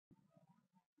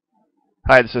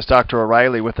Hi, this is Dr.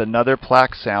 O'Reilly with another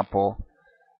plaque sample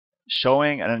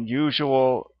showing an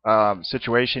unusual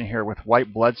situation here with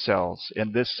white blood cells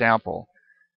in this sample.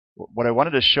 What I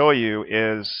wanted to show you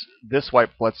is this white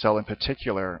blood cell in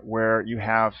particular, where you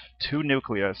have two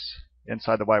nucleus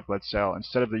inside the white blood cell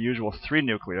instead of the usual three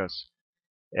nucleus.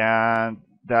 And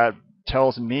that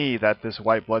tells me that this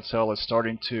white blood cell is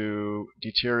starting to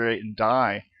deteriorate and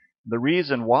die. The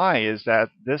reason why is that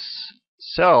this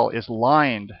cell is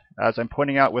lined, as I'm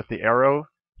pointing out with the arrow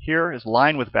here, is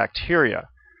lined with bacteria.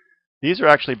 These are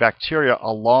actually bacteria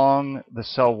along the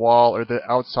cell wall or the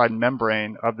outside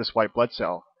membrane of this white blood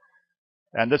cell.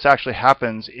 And this actually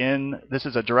happens this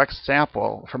is a direct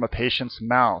sample from a patient's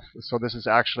mouth. So this is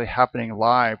actually happening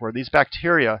live, where these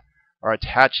bacteria are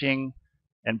attaching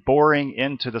and boring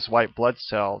into this white blood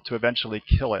cell to eventually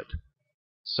kill it.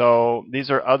 So these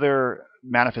are other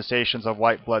manifestations of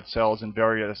white blood cells in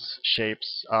various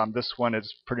shapes. This one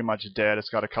is pretty much dead. It's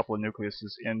got a couple of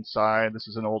nucleuses inside. This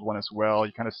is an old one as well.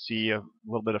 You kind of see a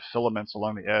little bit of filaments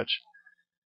along the edge.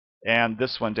 And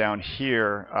this one down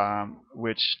here,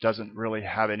 which doesn't really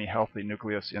have any healthy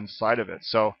nucleus inside of it.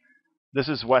 So this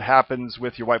is what happens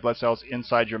with your white blood cells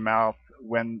inside your mouth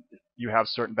when you have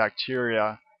certain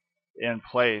bacteria in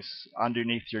place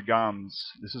underneath your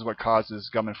gums. This is what causes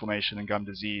gum inflammation and gum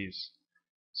disease.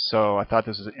 So I thought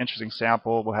this was an interesting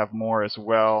sample. We'll have more as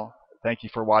well. Thank you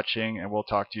for watching, and we'll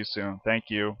talk to you soon. Thank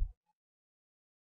you.